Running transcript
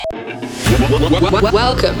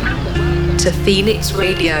Welcome to Phoenix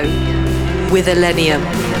Radio with Illenium.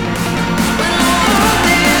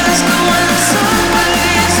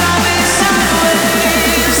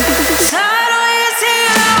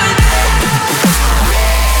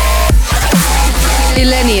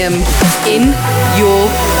 Illenium in your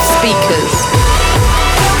speakers.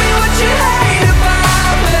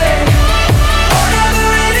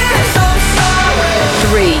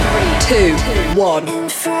 3, 2, 1.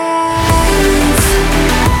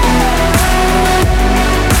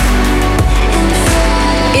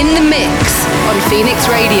 In the mix on Phoenix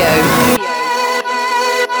Radio.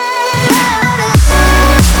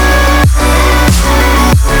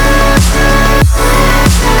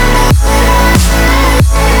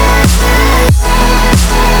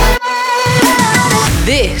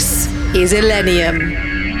 This is Illenium.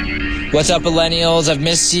 What's up, millennials? I've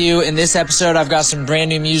missed you. In this episode, I've got some brand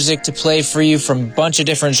new music to play for you from a bunch of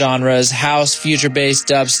different genres: house, future bass,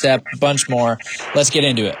 dubstep, a bunch more. Let's get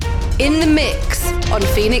into it. In the mix on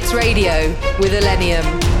Phoenix Radio with Illenium.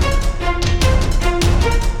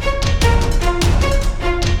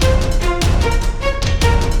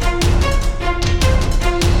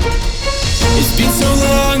 It's been so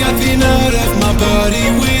long, I've been out of my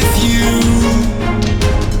body with you.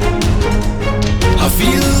 I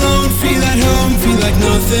feel alone, feel at home, feel like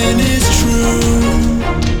nothing is true.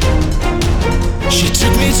 She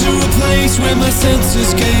took me to a place where my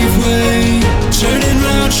senses gave way. Turning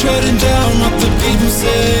round, shutting down what the people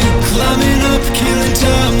say. Climbing up, killing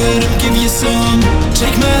time, let him give you some.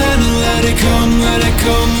 Take my hand and let it come, let it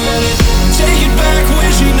come, let it. Take it back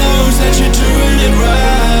when she knows that you're doing it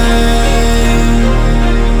right.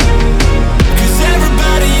 'Cause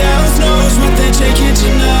everybody else knows what they're taking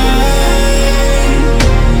tonight.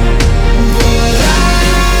 But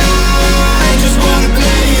I just wanna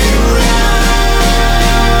play it right.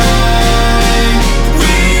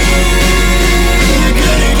 We're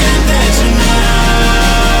gonna get there tonight.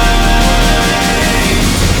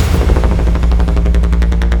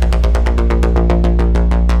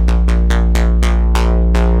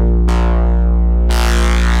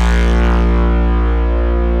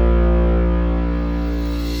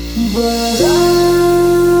 But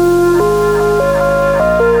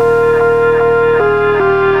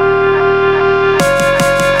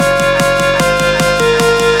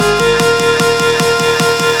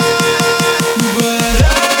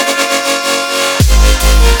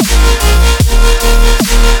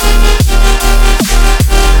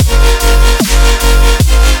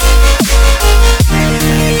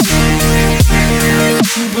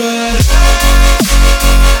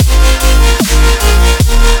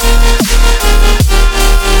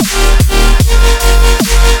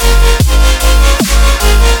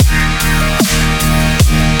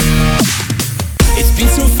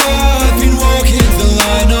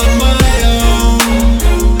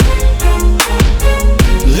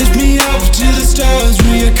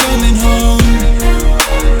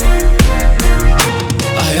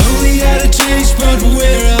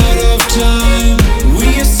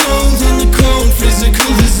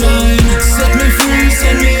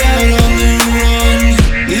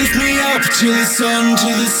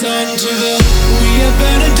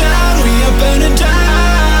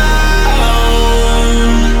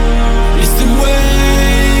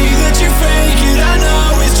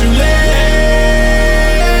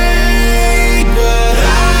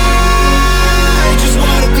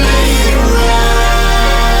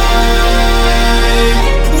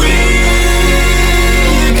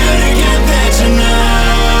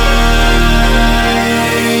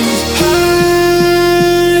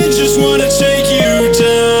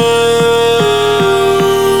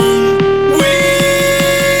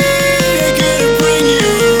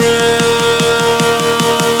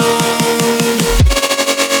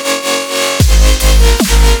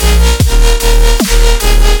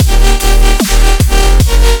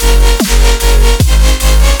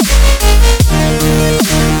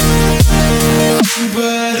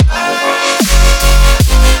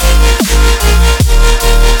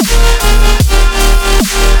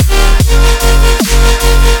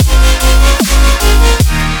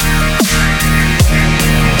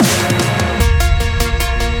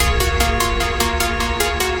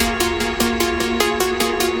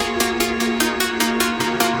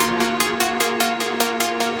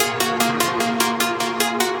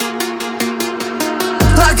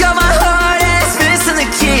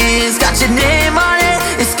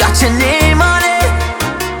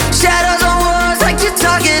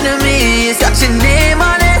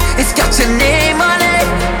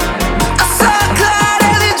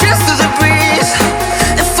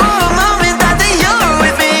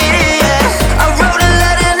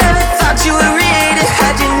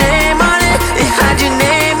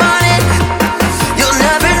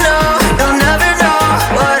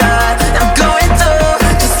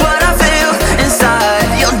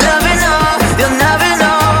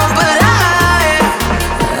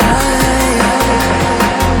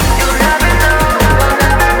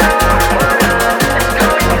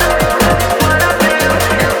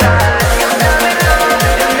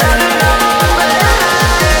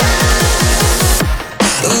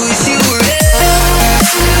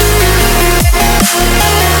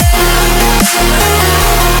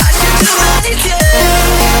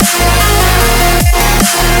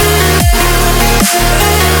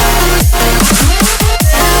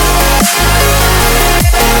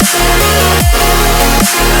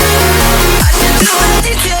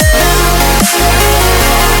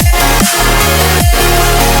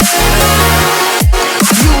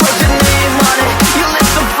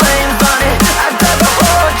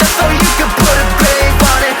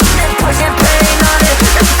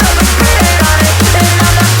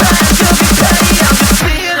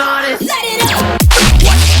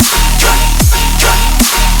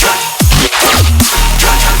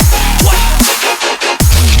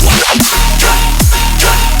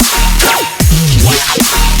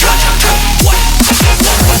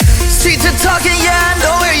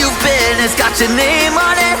your name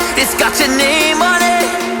on it, it's got your name on it.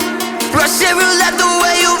 Russian roulette, the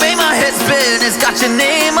way you make my head spin. It's got your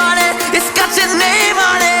name on it, it's got your name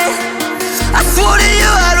on it. I swore to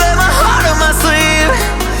you I'd wear my heart on my sleeve.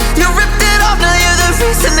 You ripped it off, now you're the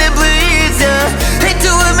reason it bleeds, yeah. Hate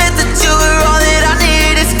to admit that you were all that I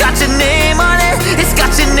need. It's got your name on it, it's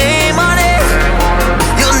got your name on it.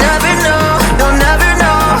 You'll never know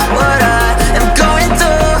what I am going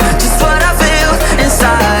through, just what I feel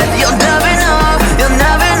inside. You'll never know, but you'll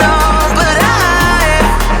never know what I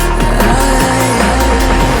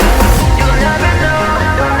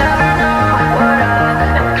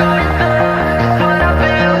am going through, just what I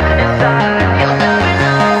feel inside. You'll never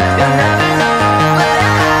know, but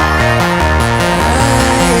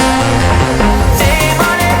name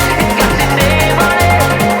on it, it's got your name on it.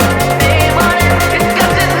 Name on it, it's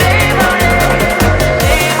got your name on it.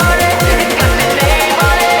 Name on it, it's got your name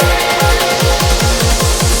on it.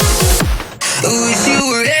 I wish you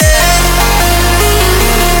were here.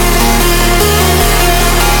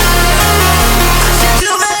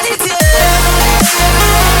 Too many tears.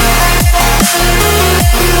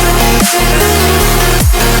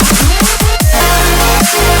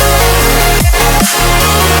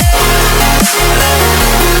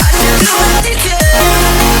 Too many tears.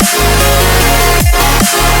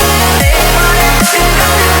 Name on it, it's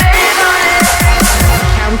got your name on it.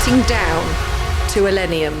 Counting down to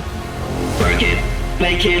Millennium. Work it,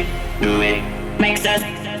 make it, do it, makes us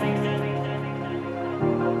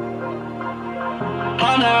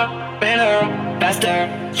harder, better, faster,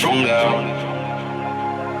 stronger.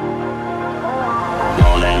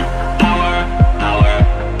 More than power,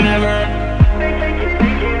 never,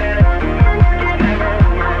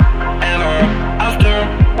 ever, after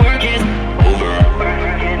work is over.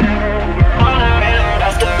 Harder, better,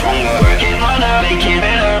 faster, stronger. Work it harder, make it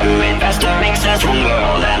better, do it faster, makes us stronger.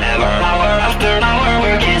 More than ever, hour after hour,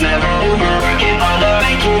 work is never over. Work it harder,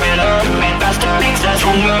 make it better, do it faster, makes us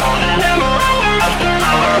stronger. More than ever, hour after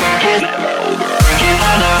hour, work is never over. Work it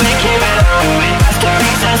harder, make it better, do it faster,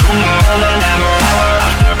 makes us stronger. More than ever, hour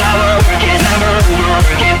after hour, work is never over.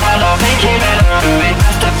 Work it harder, make it better, do it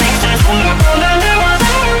faster, makes us stronger. More than ever,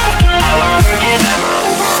 hour after hour, work is never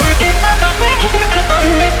over. Work it harder, make it better, do it faster, makes us stronger. Work it never over. Work it harder, make it better,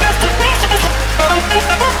 do it faster, makes us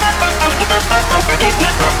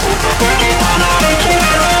stronger.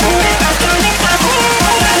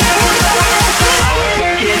 More than ever, hour after hour,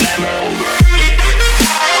 work is never over.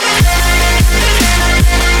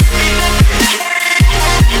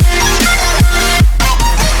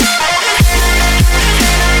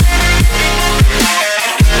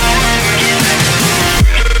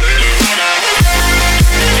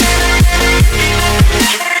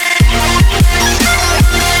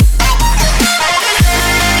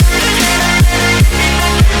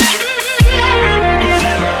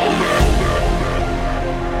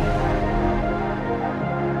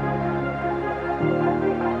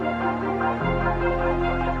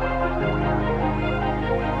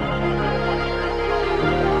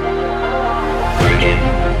 Work it,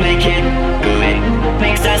 make it, do it,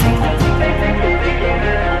 makes us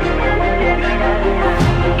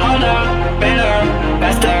harder, better,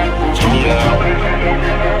 faster, stronger.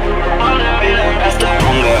 Harder, better, faster,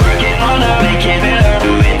 stronger. Work it harder, make it better,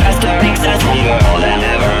 do it faster, makes us stronger. More than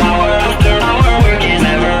ever, hour after hour, work is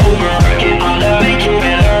never over. Work it harder, make it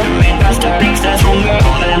better, do it faster, makes us stronger.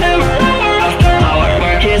 More than ever, hour after hour,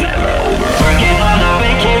 work is never over. Work it harder,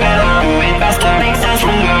 make it better, do it faster, makes us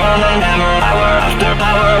stronger. More than ever, hour after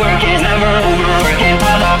hour, work is never over. Work it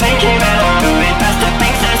harder, make it better, do it faster,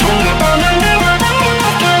 makes us stronger. More than ever, hour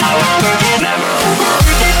after hour, work is never over.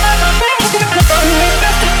 Work it harder, make it better, do it faster, makes us stronger. Work it never over. Work it harder, make it better, do it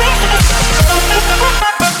faster, makes us stronger. More than ever,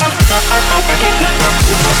 hour after hour, work is never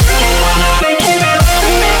over.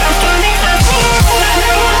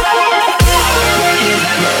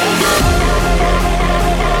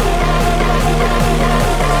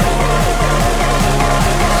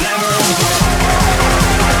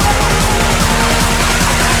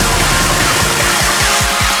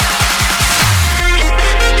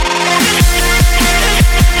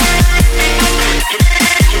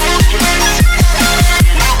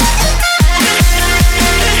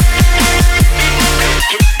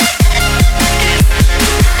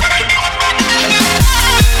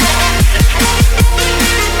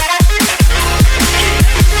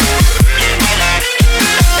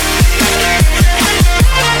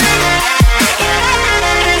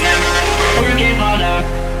 Work it harder,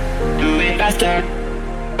 do it faster.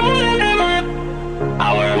 More than ever,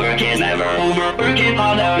 our work is never over. Work it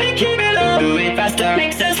harder, make it better, do it faster,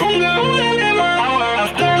 makes us stronger. More than ever, hour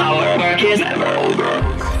after hour, work is never over.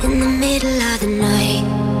 In the middle of the night,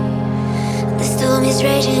 there's still storm is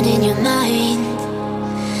raging in your mind,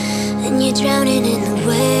 and you're drowning in the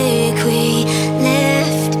wake we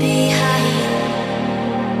left behind.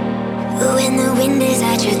 When the wind is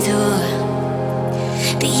at your door,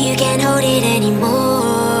 but you can't hold it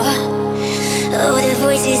anymore. Oh, the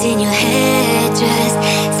voices in your head just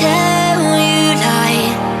tell you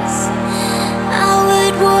lies. I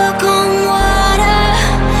would walk on water,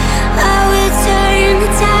 I would turn the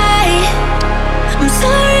tide. I'm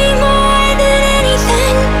sorry more than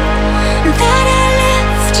anything that I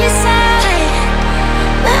left your side.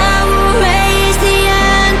 I will raise the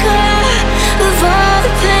anchor of all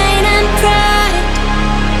the pain and pride.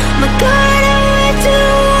 My God, I would do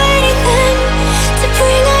anything to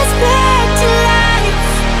bring us back to life.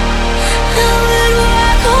 I would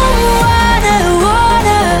walk on water,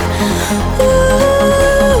 water.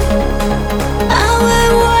 Ooh. I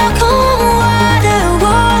would walk on water,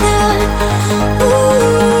 water.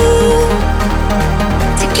 Ooh.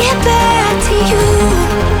 To get back to you.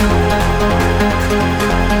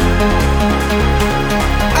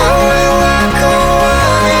 I would walk on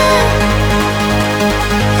water.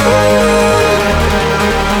 Ooh.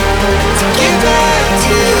 To get back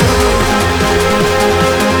to you.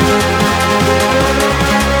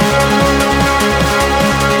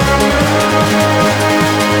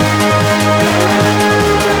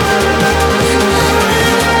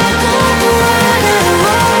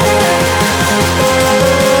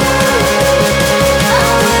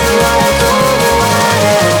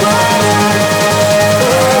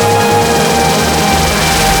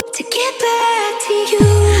 To get back to you.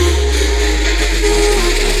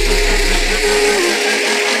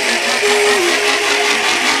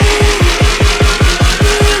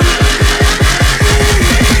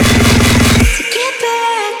 To get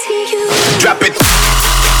back to you. Drop it.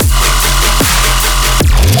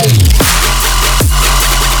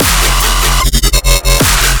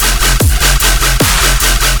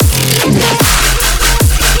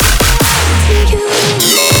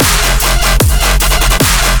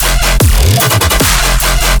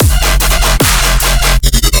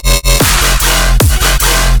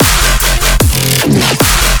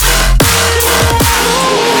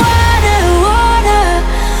 Water, water,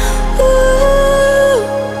 ooh.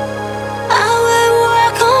 I would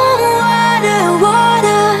walk on water,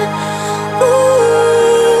 water,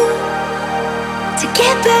 ooh. To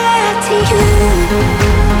get back to you.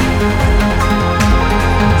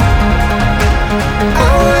 I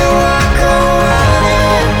would walk on water,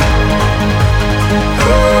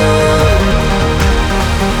 ooh.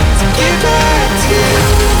 To get back to you.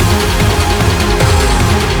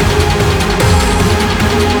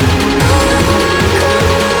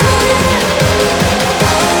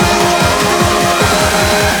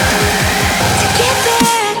 To get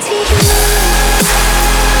back to you.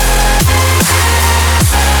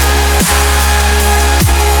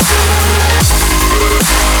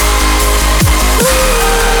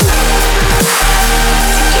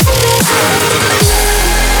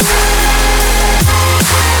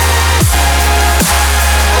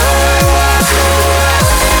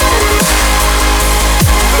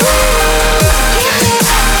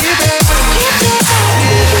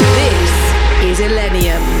 This is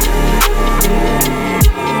Illenium.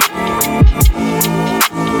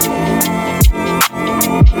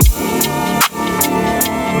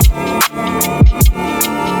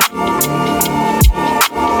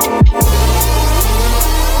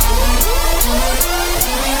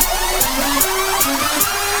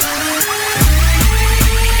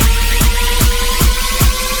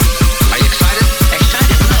 Are you excited?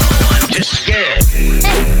 Excited? No, I'm just scared.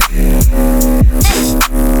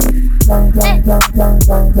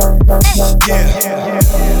 Yeah.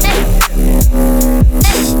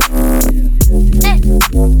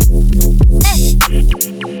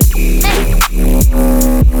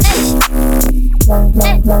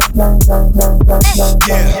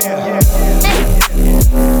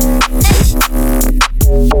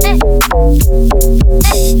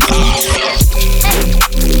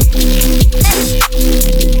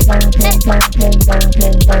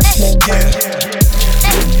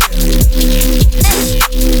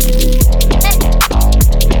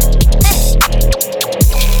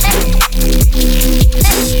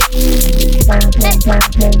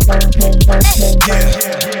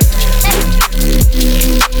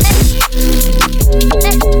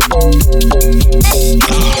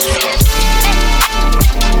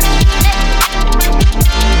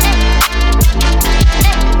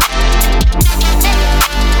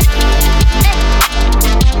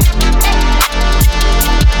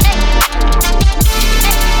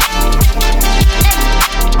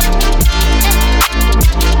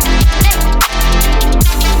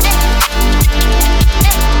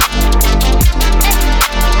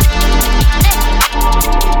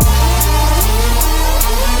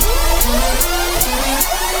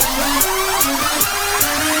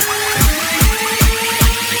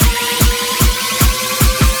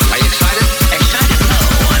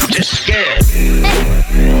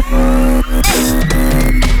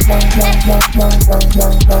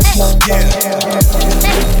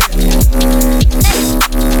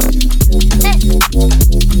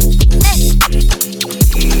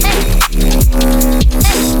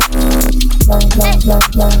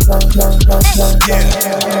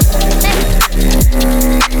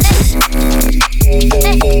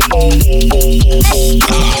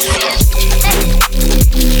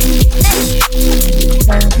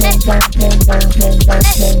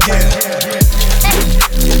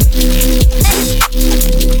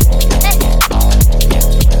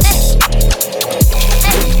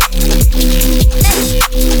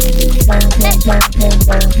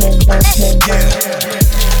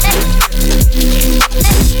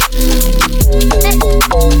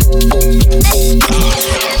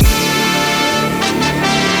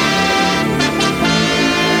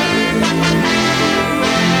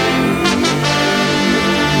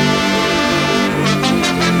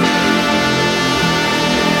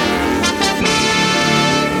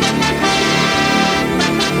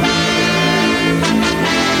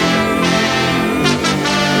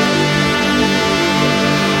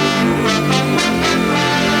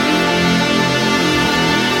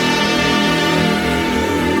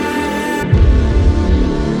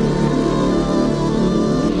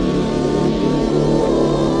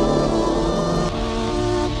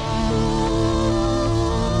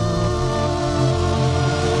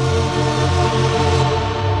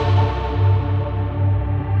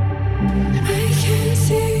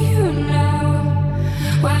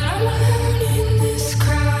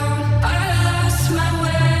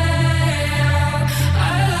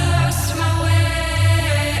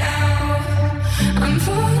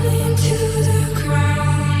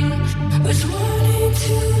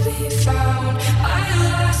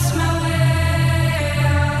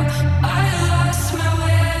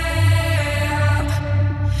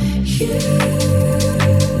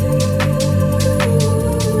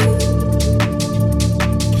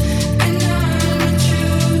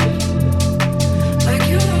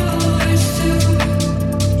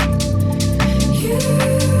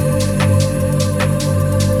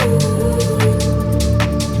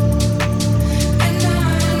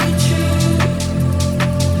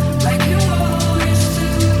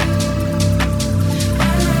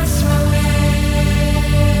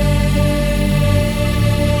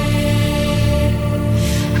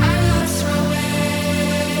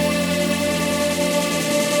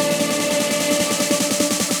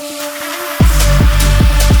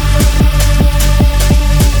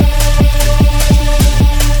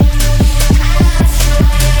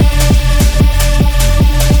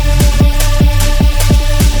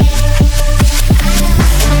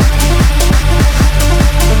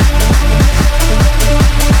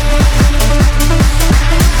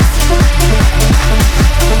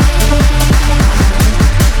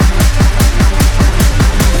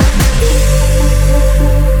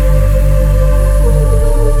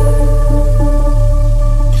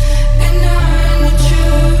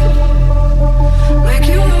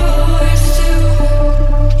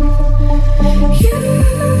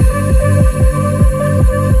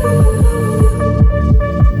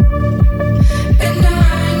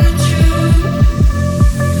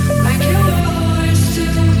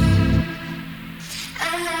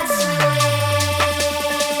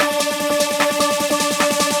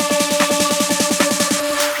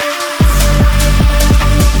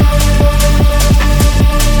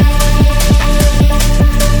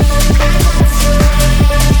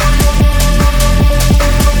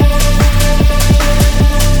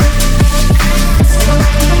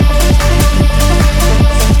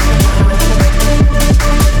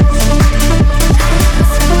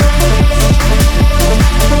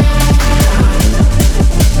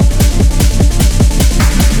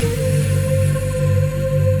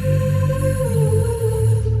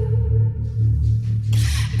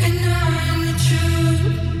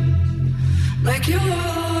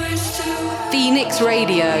 Phoenix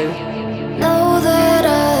Radio. Know that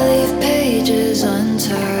I leave pages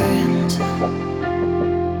unturned.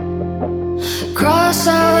 Cross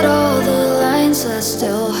out all the lines that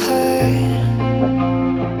still hurt.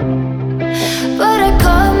 But I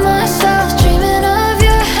caught myself dreaming of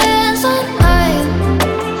your hands on mine,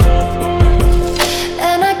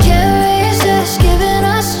 and I can't resist giving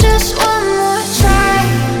us just one more try.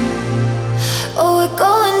 Oh, we're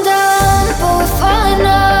going down, but we're falling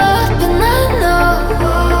up, and I know,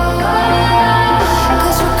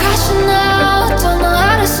 'cause we're crashing out, don't know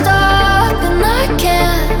how to stop, and I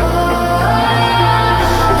can't.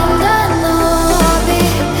 And I know I'll be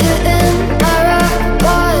hitting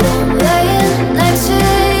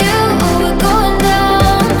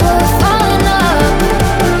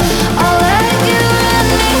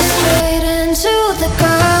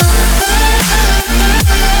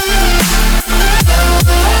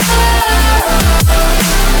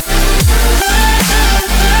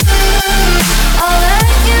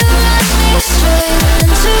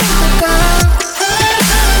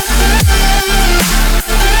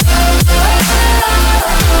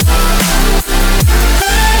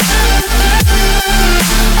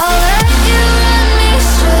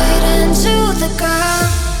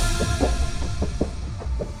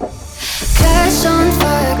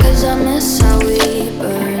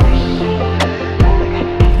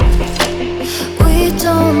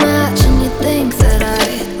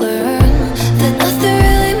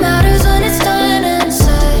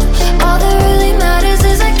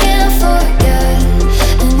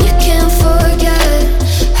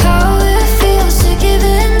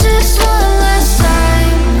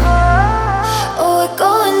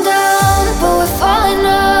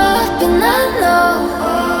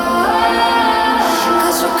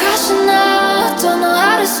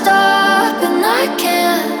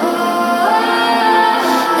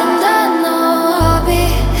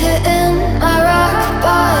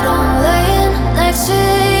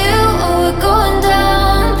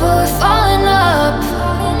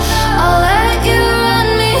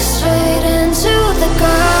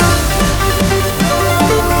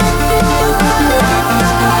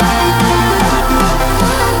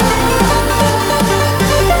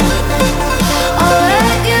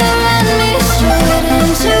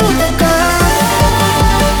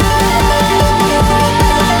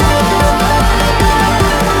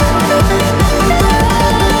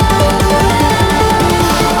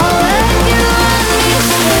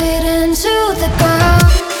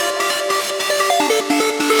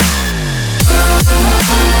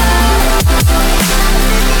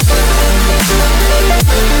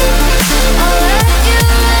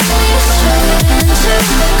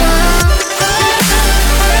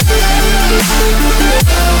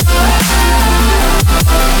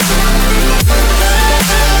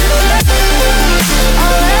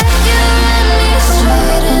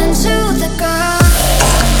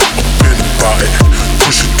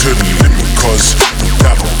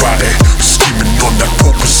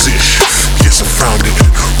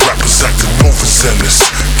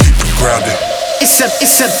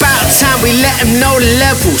It's about time we let them know the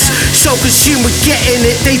levels. So consumed with getting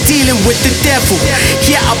it, they dealing with the devil.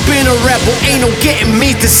 Yeah, I've been a rebel, ain't no getting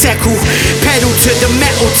me to settle. Pedal to the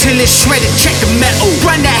metal till it's shredded, check the metal.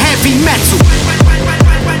 Run that heavy metal.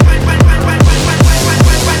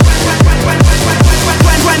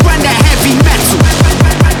 Run that heavy metal.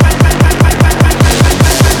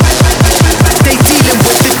 They dealing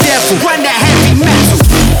with the devil. Run that heavy metal.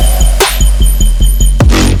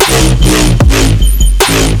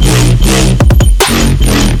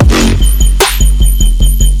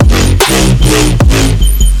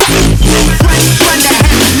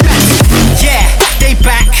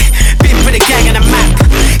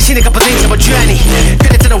 Seen a couple things on my journey.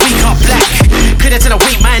 Could have done a week off black. Could have done a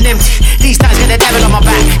week man empty. These times got the devil on my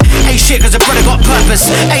back. Ain't shit cause the brother got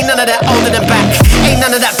purpose. Ain't none of that older than back. Ain't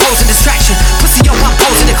none of that posing distraction. Pussy yo, I'm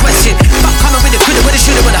posing the question. Fuck coming with the coulda, woulda,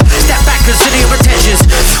 shoulda, woulda. Step back, consider your intentions.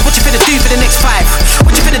 What you finna do for the next 5?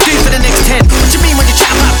 What you finna do for the next 10? What you mean when you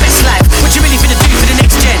chat about best life? What you really finna do for the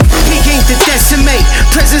next gen? He aimed to decimate.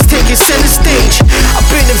 Presence taking center stage. I've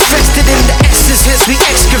been invested in the essence, hence we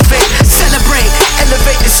excavate. Celebrate,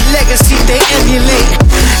 elevate this legacy they emulate.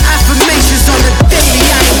 Affirmations on the daily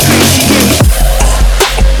I appreciate.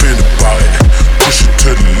 I've been about it, push it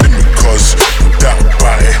to the limit cause no doubt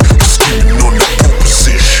about it. Scheming on that pole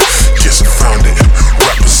position, yes I found it.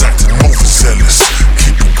 Rappers acting overzealous,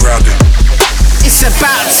 keep it grounded. It's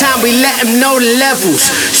about time we let them know the levels.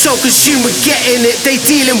 So consumed with getting it, they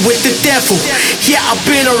dealing with the devil. Yeah, I've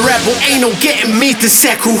been a rebel, ain't no getting me to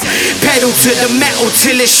settle. Pedal to the metal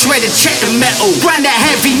till it's shredded, check the metal. Run that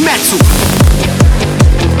heavy metal.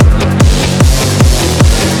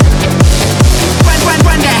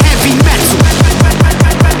 Run that heavy metal.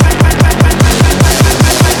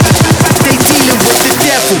 They dealing with the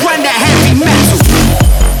devil. Run that heavy metal.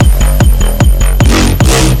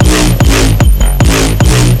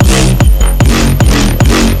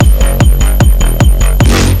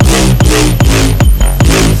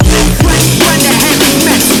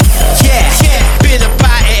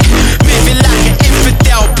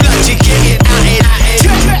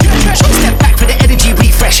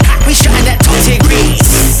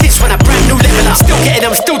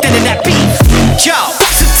 I'm still dead in that beat. Yo,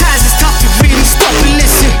 sometimes it's tough to really stop and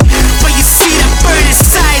listen, but you see that burn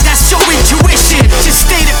inside, that's your intuition.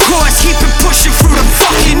 Just stay the course, keep it pushing through the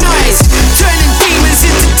fucking noise. Turning demons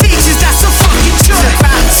into teachers, that's a fucking choice. It's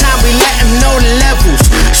about time we let them know the levels.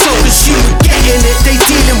 So consumed with getting it, they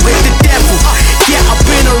dealing with the devil. Yeah, I've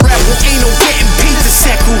been a rebel, ain't no getting paid to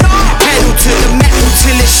settle. Pedal to the metal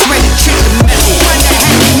till it's shredded, check the metal. Run that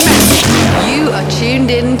heavy metal. You are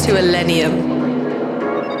tuned in to Illenium.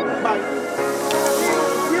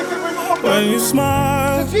 When you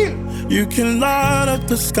smile, you can light up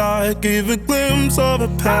the sky, give a glimpse of a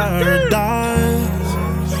paradise.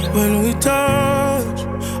 When we touch,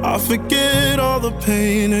 I forget all the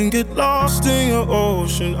pain and get lost in your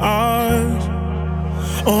ocean eyes.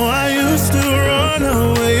 Oh, I used to run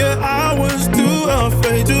away, yeah, I was too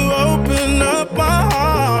afraid to open up my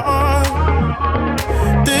heart.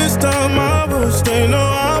 This time I will stay, no,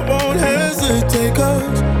 I won't hesitate,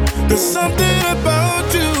 cause there's something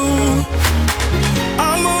about you.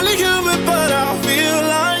 I'm only human, but I feel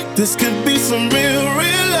like this could be some real,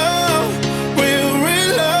 real love. Real,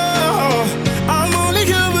 real love. I'm only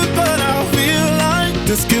human, but I feel like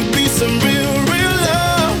this could be some real, real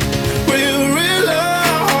love. Real, real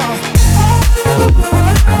love.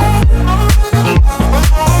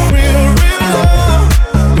 Real, real love.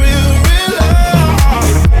 Real, real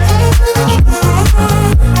love.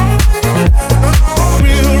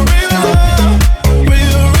 Real, real love.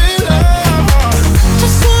 Real, real love.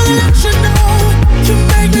 Just wanna let you know, you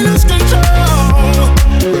make me lose control,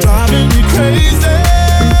 driving me crazy.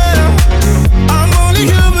 I'm only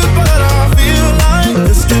human, but I feel like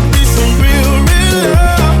this could be some real, real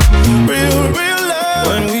love. Real, real love.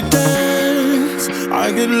 When we dance,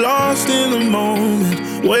 I get lost in the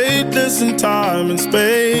moment, weightless in time and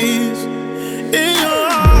space. In your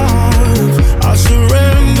arms, I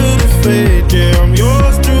surrender to fate. Yeah, I'm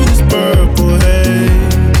yours through this purple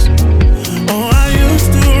haze. Oh, I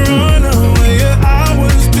used to run away, yeah, I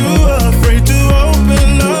was too afraid to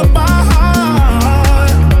open up my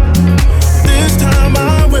heart. This time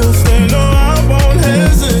I will stay, no, I won't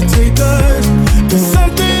hesitate, cause there's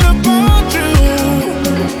something about you.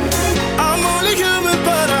 I'm only human,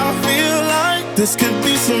 but I feel like this could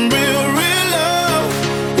be some real, real love.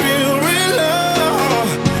 Real, real love.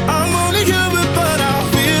 I'm only human, but I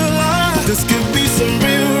feel like this could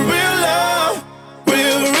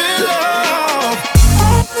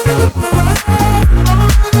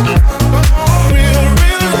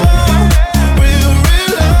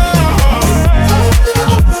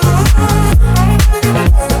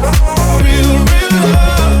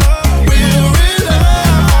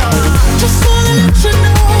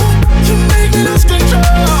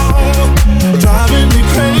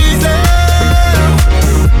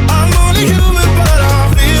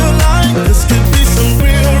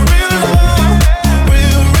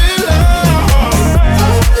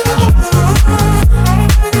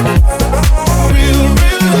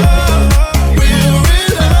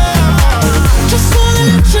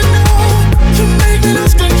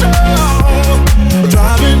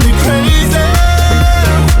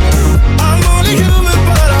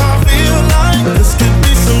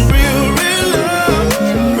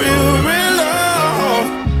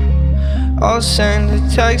I'll send a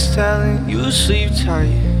text telling you sleep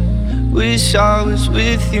tight. Wish I was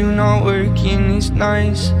with you, not working these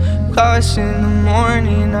nights. Class in the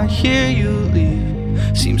morning, I hear you leave.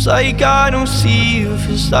 Seems like I don't see you,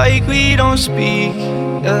 feels like we don't speak.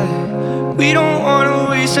 Yeah. We don't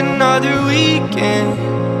wanna waste another weekend.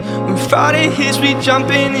 When Friday hits, we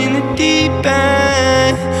jumping in the deep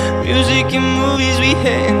end. Music and movies, we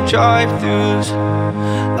hitting drive-thrus.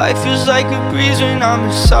 Life feels like a breeze when I'm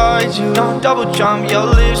beside you. Don't double jump, your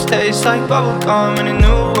lips taste like bubble gum. In a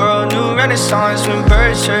new world, new renaissance. When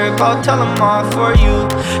birds chirp, I'll tell them all for you.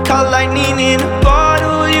 Caught lightning in a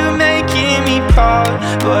bottle, you're making me proud.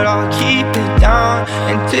 But I'll keep it down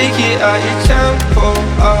and take it at your tempo.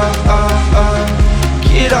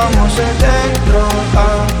 Giramos adentro.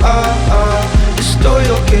 Estoy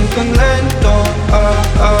ok con lento.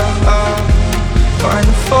 Find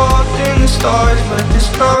the fault in the stars, but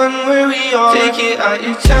there's none where we are. Take it at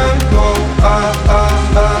your tempo.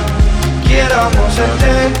 Quedamos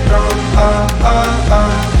adentro.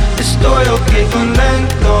 Estoy ok con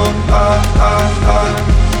lento.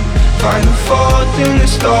 Find the fault in the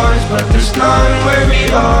stars, but there's none where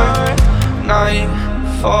we are. Night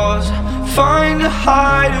falls, find a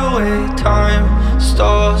hideaway. Time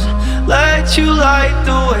stalls, let you light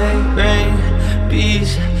the way. Rain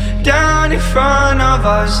beats down in front of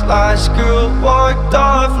us. Last girl walked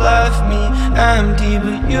off, left me empty,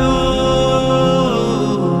 but you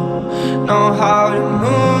know how to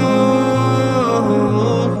move.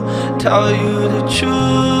 Tell you the truth,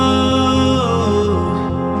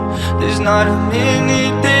 there's not a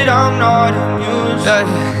minute that I'm not amused.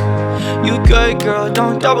 You good girl,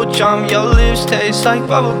 don't double jump. Your lips taste like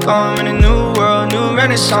bubble gum. In a new world, new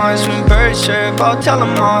renaissance. When birds chirp, I'll tell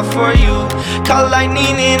them all for you. Caught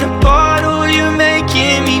lightning in a bottle, you're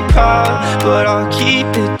making me proud. But I'll keep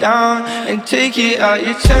it down and take it at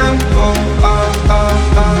your tempo.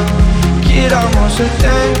 Giramos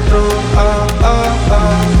adentro.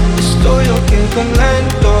 Estoy ok con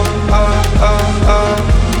lento.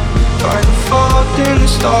 Find the fault in the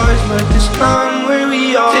stars, but there's none where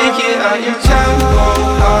we are. Take it at your tempo.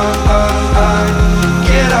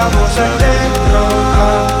 Quedamos adentro.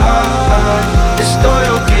 Estoy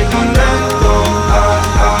ok con lento.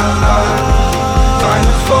 Find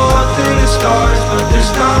the fault in the stars, but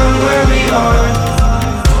there's none where we are.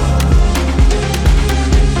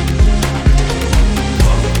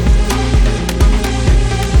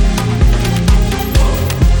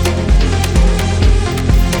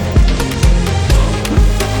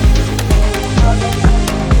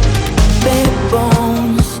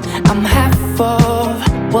 I'm half of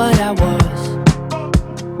what I was.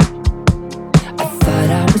 I thought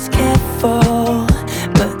I was careful,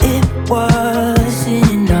 but it wasn't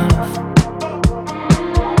enough.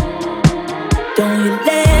 Don't you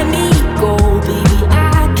let me go, baby, I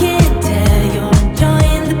can't tell. You're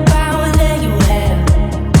enjoying the power that you have.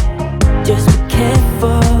 Just be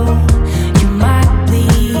careful, you might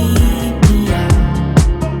bleed me out.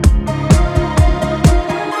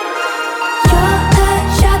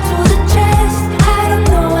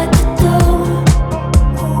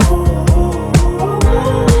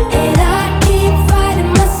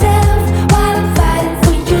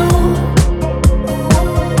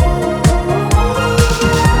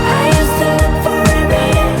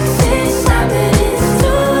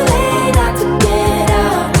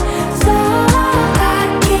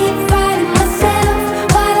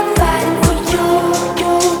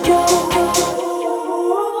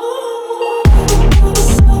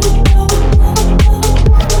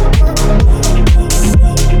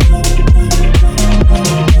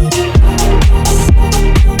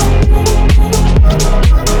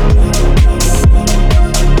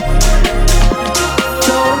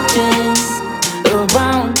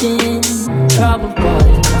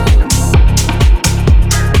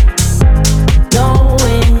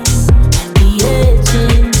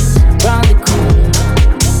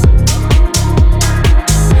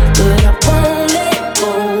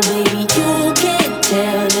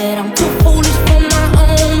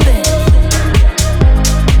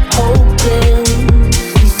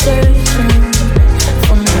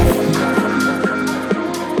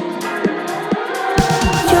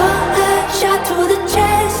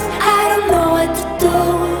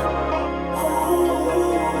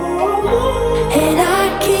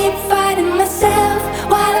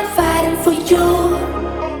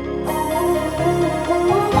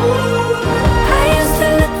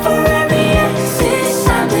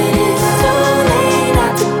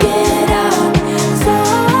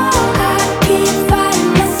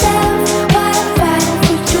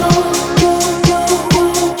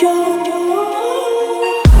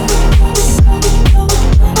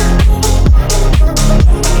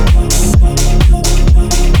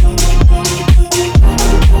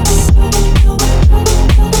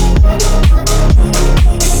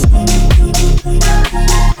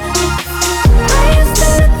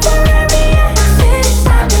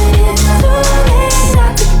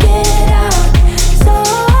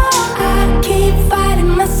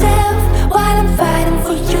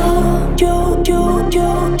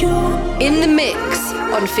 In the mix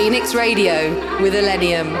on Phoenix Radio with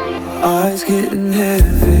Illenium. Eyes getting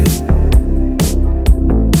heavy,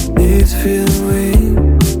 knees feeling weak.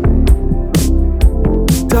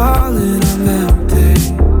 Darling, I'm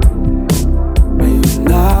empty when you're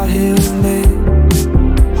not here with me.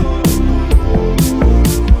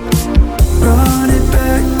 Run it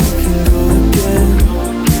back, we can go again.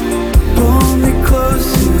 Pull me close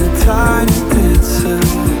to a tiny dancer.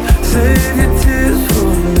 Save your tears for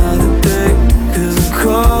another day, 'cause I'm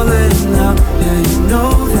calling out. Yeah, you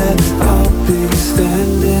know that I'll be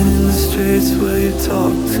standing in the streets where you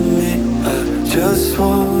talk to me. I just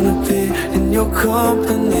wanna be in your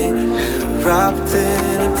company, wrapped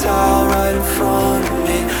in a towel right in front of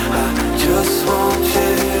me. I just want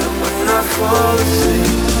you when I fall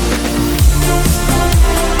asleep.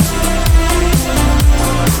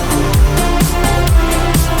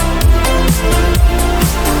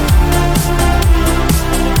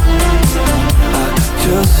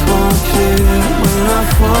 Just want you when I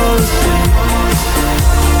fall asleep.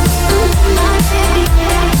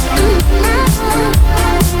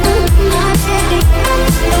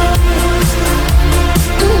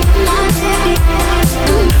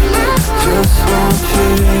 Just want you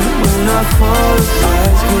when I fall asleep.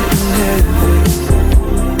 Eyes getting heavy,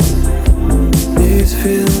 knees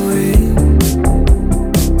feeling weak.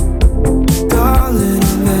 Darling,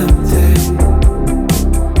 I'm empty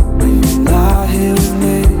when you're not here with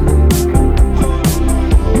me.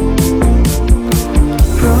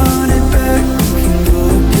 Run it back, we can go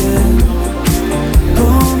again.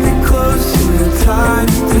 Pull me close to a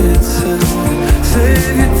tiny dancer.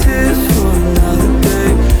 Save your tears for another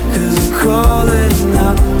day, 'cause I'm calling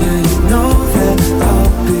out. Yeah, you know that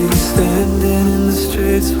I'll be standing in the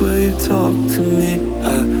streets where you talk to me.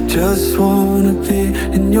 I just wanna be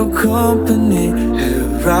in your company, hair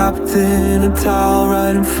wrapped in a towel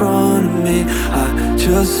right in front of me. I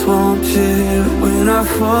just want you when I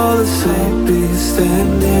fall asleep. Be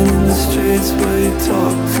standing in the streets where you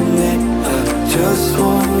talk to me. I just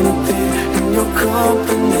wanna be in your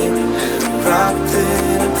company, wrapped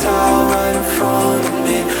in a towel right in front of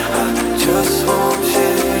me. I just want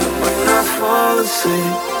you when I fall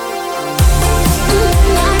asleep.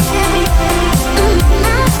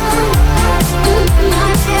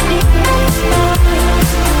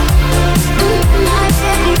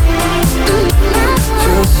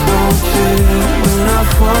 Just want you when I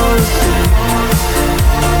fall asleep.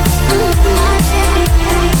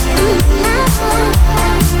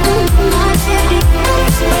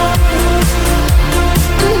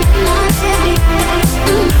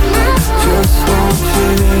 Just want you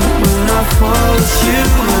when I fall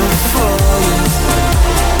asleep.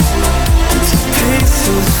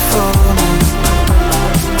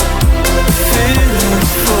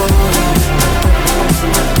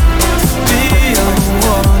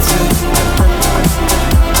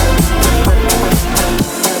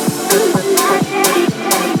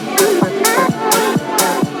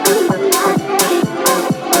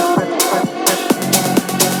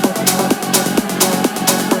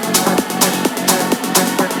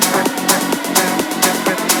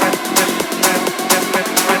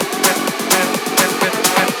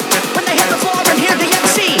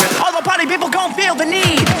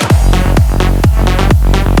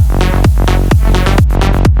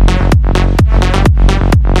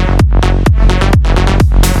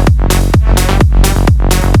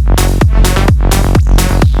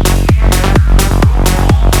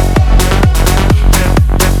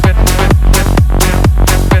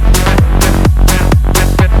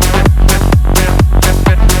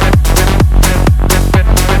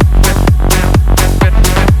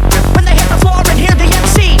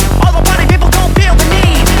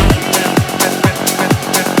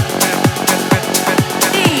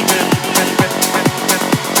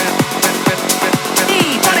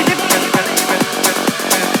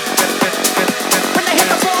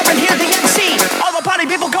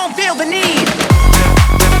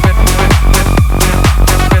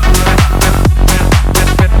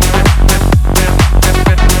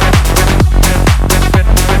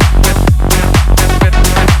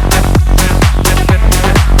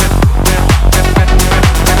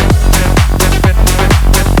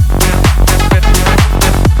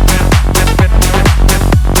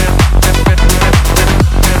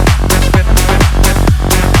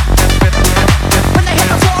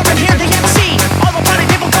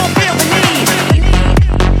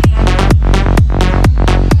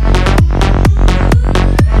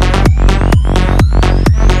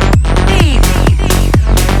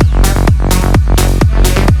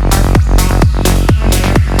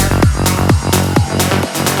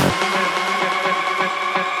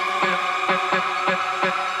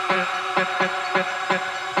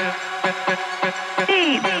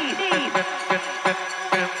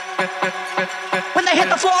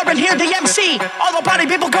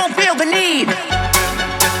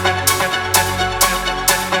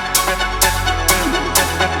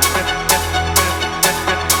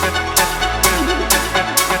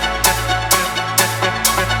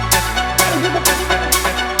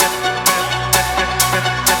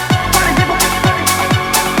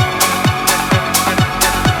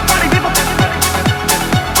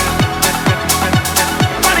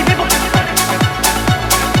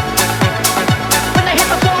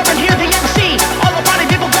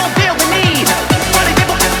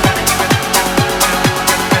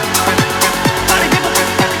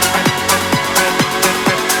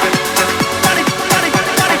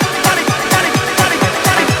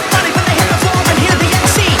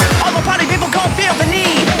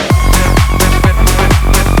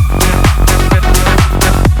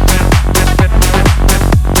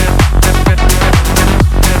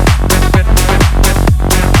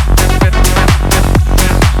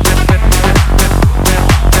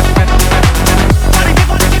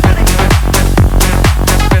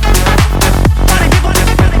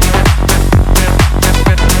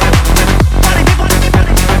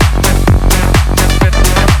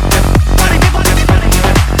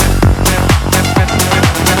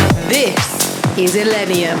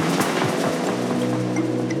 Zillennium.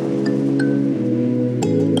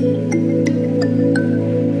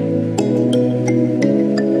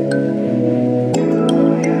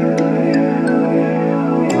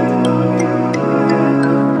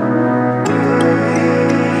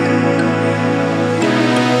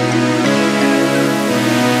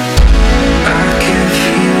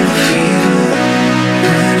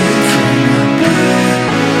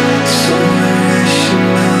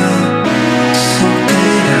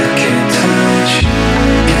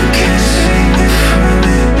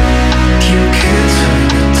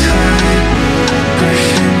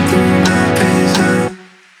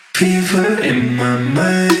 Fever in my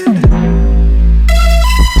mind.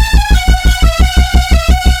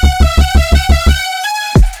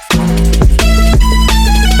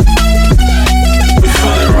 We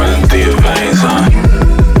feel it running through your veins, huh?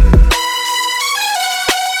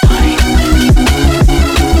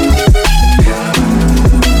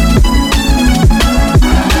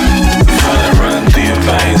 We feel it running through your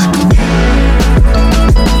veins.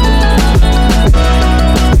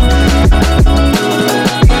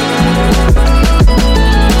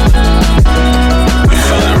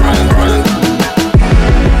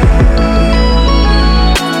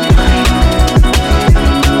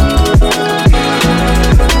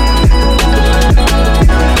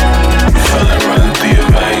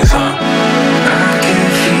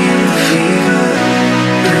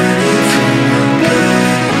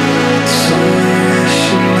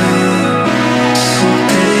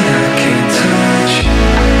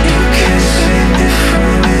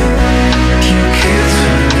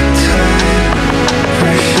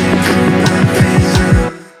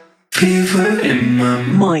 Fever in my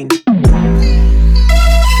mind.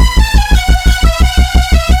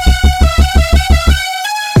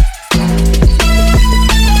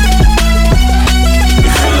 You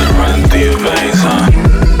feel it running through your veins, huh?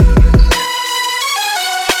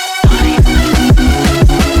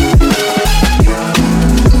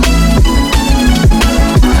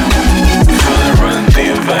 You feel it running through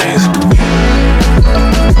your veins.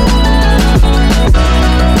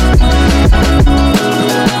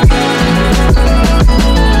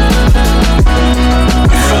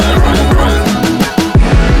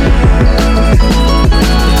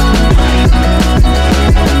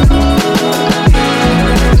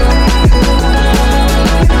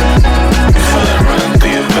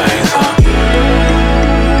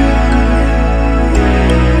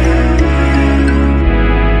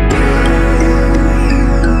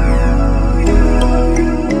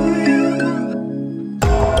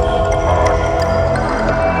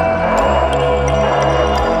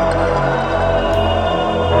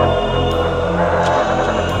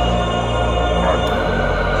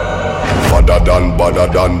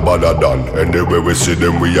 Badder done. Anyway we see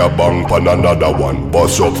them we a bang pan another one.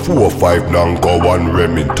 Bust up 4 or 5 Nanko 1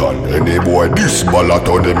 Remington. Any boy this ballot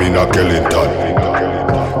on them in a Kellington.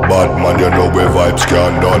 Bad man you know where vibes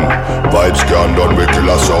can done. Vibes can done we kill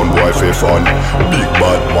a sound boy for fun. Big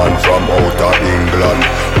bad man from outer England.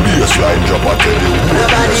 Bassline drop a tell you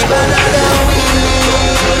Nobody better than we.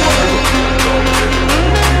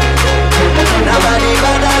 Nobody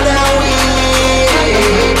better than we.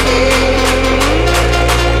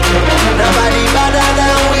 Nobody better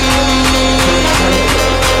than we.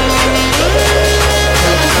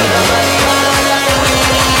 Nobody better than we.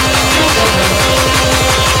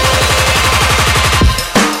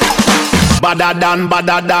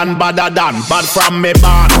 Badder than, bad from me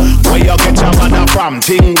born. Where you get your badder from?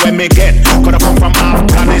 Thing where me get. Coulda come from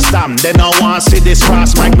Afghanistan. They no want see this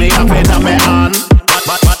cross make me have it on me hand.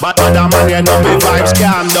 But other man you know me vibes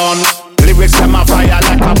can done. Lyrics them a fire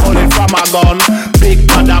like a bullet from a gun. Big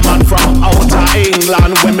badder man from outer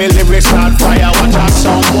England. When me lyrics start fire, watch a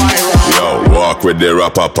song why run. Yo, walk with the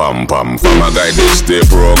rapper pam pam. From a guy this day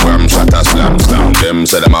program, shot a slam slam. Them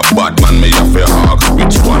say them a bad man, me a fi hawk.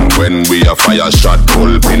 Which one? When we a fire shot,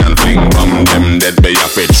 pull pin and fling bomb. Them dead me a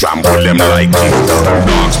fi trample them like king.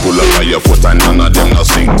 Dogs pull up on your foot and none of them no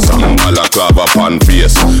sing song. Balaclava pan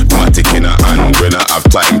face, matic in a hand. When I have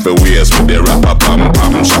time for waste with the rapper pam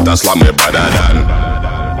pam. Shot a slam me badder than.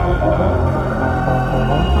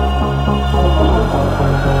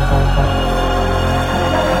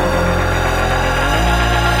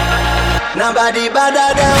 Nobody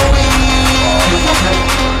better than we.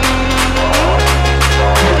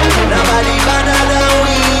 Nobody better than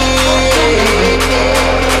we.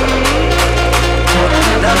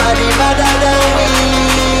 Nobody better than we.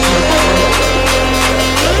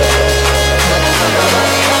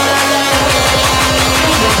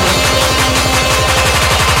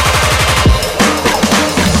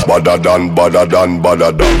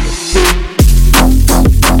 Badder than.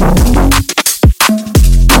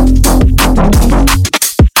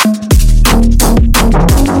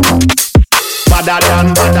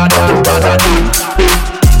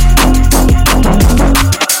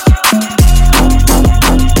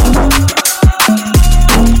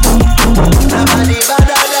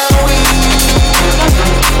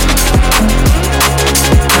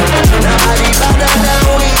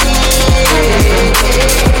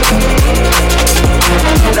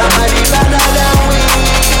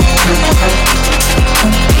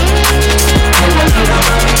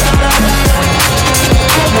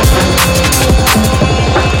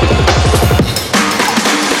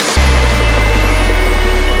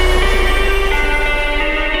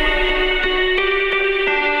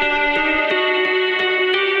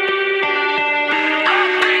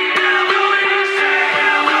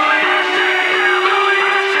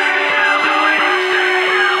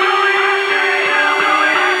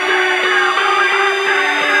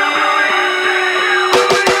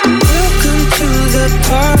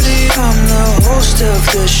 party, I'm the host of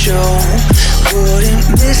the show. Wouldn't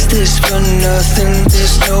miss this for nothing.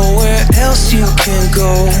 There's nowhere else you can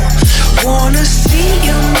go. Wanna see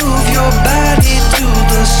you move your body to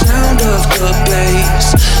the sound of the bass,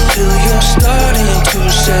 till you're starting to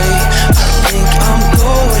say, I think I'm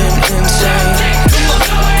going insane.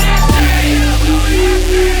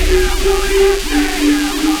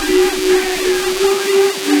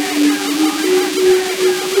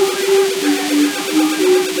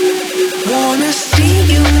 Wanna see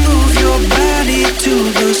you move your body to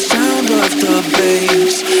the sound of the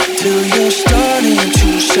bass, till you're starting to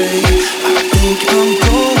say, I think I'm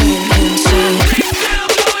going insane.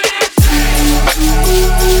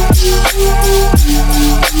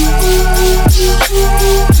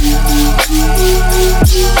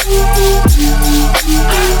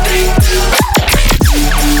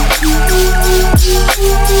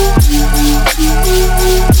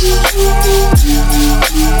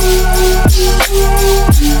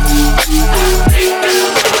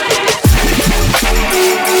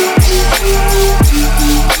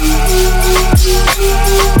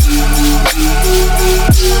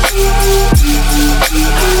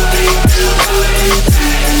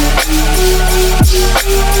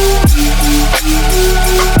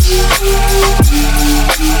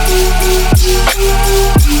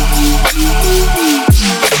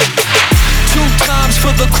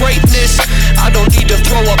 Greatness, I don't need to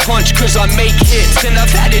throw a punch cause I make hits. And I've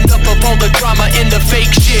had enough of all the drama and the fake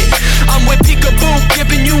shit. I'm with Peekaboo,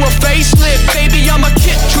 giving you a facelift. Baby, I'm a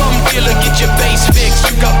kick drum dealer, get your bass fixed.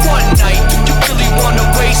 You got one night, do you really wanna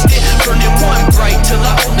waste it? Burning one bright till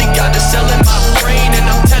I only got a cell in my brain. And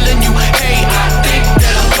I'm telling you, hey, I think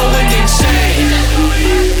that I'm going insane.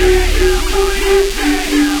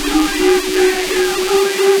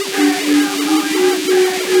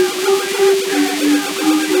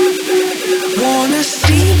 Wanna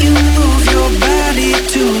see you move your body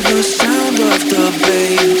to the sound of the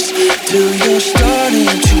bass, till you're starting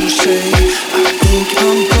to say, I think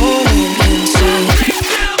I'm going insane.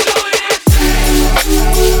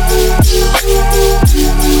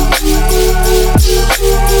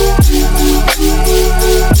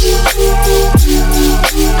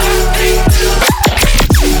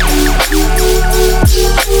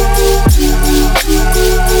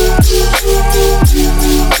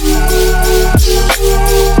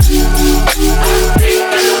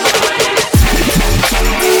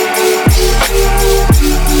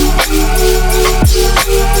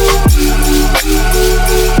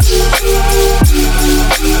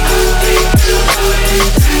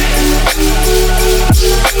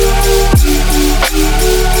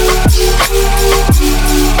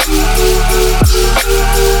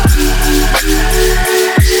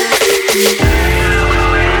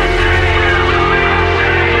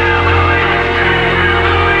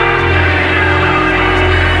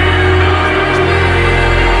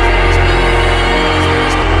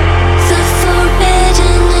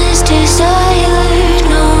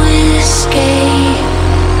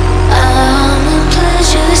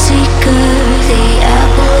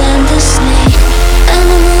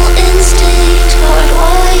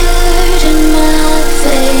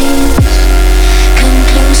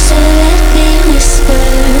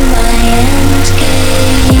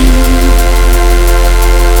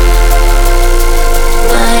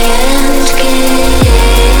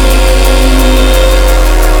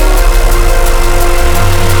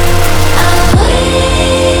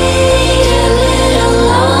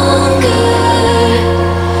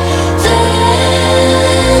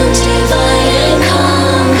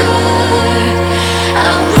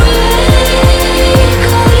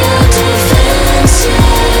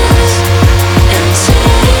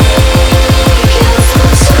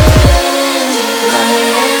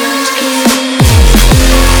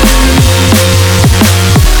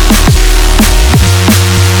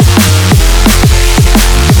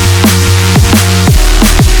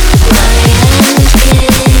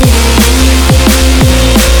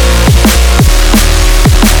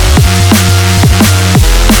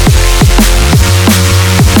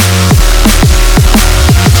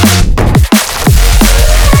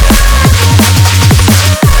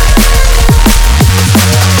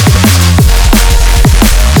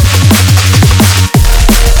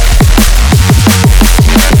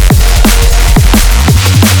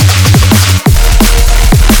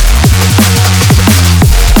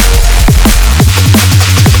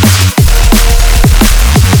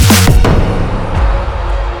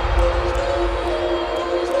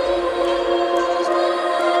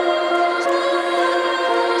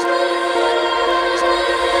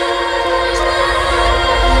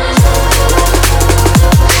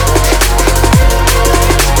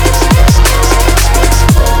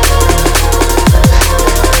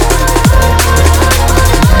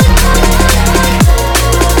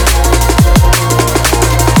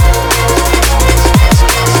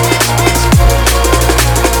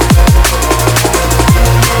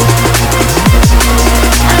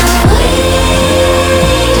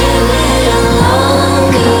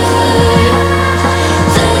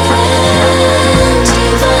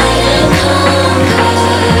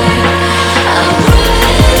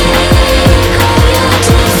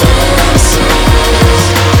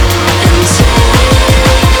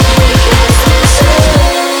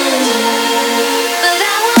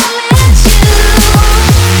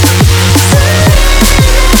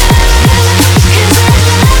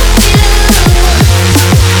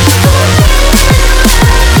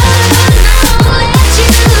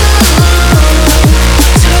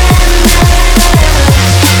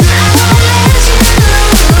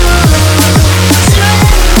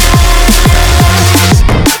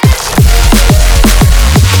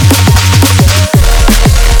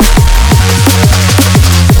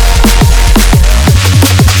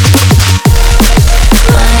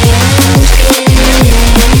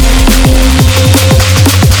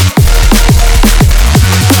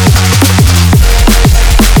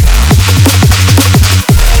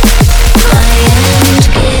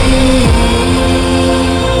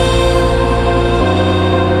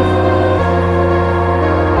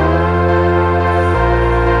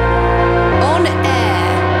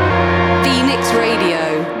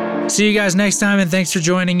 See you guys next time, and thanks for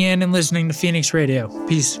joining in and listening to Phoenix Radio.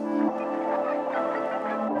 Peace.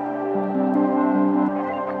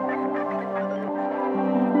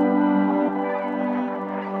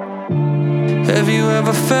 Have you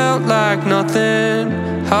ever felt like nothing?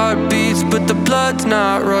 Heart beats but the blood's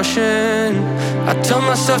not rushing. I tell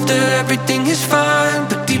myself that everything is fine,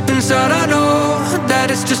 but deep inside I know that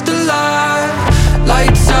it's just a lie.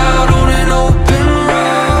 Lights out on an open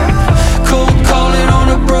road, cold calling on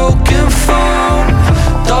a broken phone.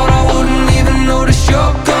 Thought I wouldn't even notice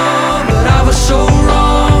you're gone, but I was so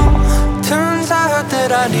wrong. Turns out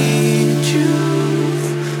that I need you.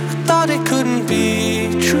 I thought it couldn't be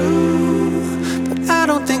true, but I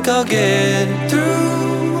don't think I'll get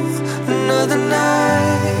through another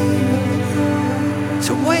night.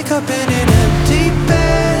 So wake up in an empty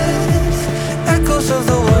bed, echoes of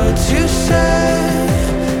the words you said,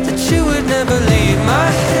 that you would never leave my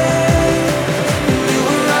head. And you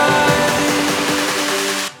were right,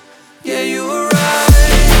 yeah, you were right.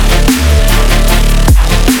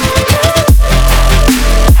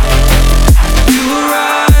 You were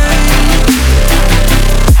right.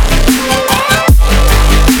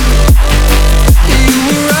 You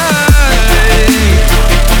were right.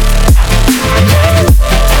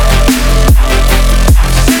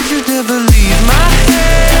 Said you'd never leave my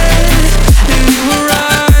head. And you were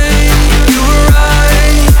right. You were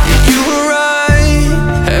right. You were right.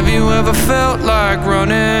 Have you ever felt like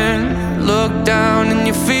running? Look down and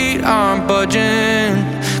your feet aren't budging.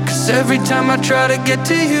 'Cause every time I try to get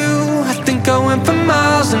to you, I think I went for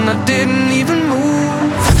miles and I didn't even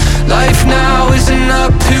move. Life now is an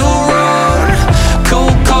uphill road,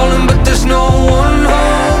 cold calling but there's no one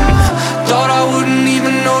home. Thought I wouldn't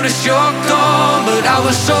even notice you're gone, but I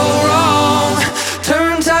was so wrong.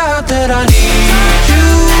 Turns out that I need you.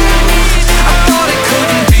 I thought it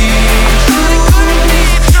couldn't be true,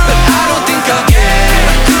 but I don't think I'll get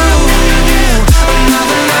through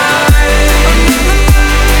another night.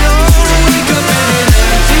 So wake up in an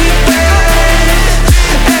empty bed,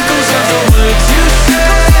 echoes of the words you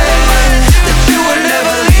said, that you would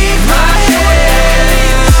never leave my head.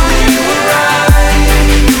 And you were right,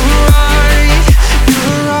 you were right, you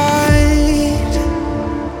were right.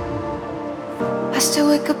 I still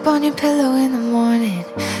wake up on your pillow in the morning.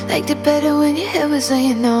 Liked it better when your head was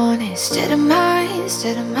laying on it. Instead of mine,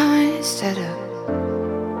 instead of mine, instead of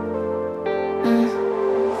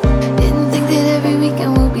Didn't think that every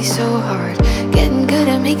weekend would be so hard. Getting good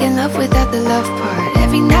at making love without the love part.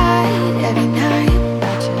 Every night,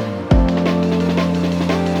 about you.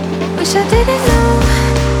 Wish I didn't know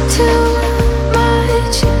too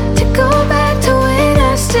much to go back to when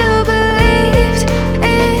I still believed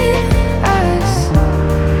in us.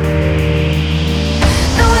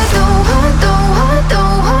 No, I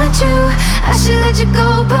don't want you. I should let you go,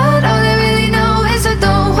 but all I really know is I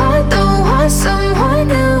don't want someone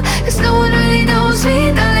new. 'Cause no one really knows me,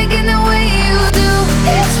 not like in the way you do.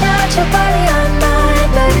 It's not your body on mine,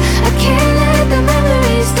 but I can't let the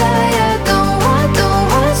memories die. I don't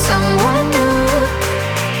want someone new,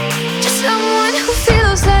 just someone who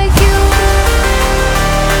feels like you.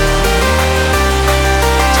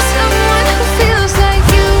 Just someone who feels like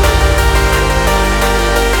you.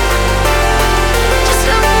 Just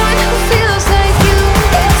someone who feels like you.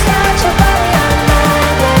 It's not your body on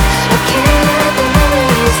mine, but I can't let the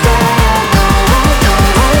memories die. I don't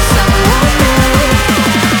want someone new,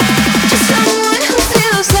 just someone who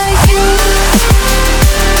feels like you.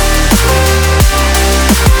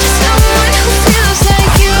 Just someone who feels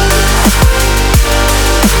like you.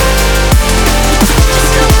 Just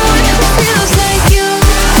someone who feels like you.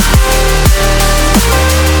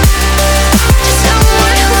 Just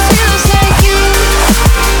someone who feels like you.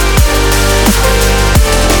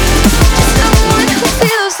 Just someone who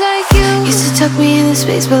feels like you. Used to tuck me in the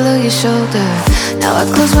space below your shoulder. Now I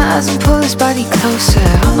close my eyes and pull this body closer.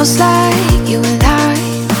 Almost like you and I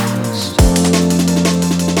almost.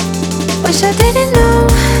 Wish I didn't know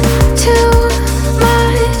too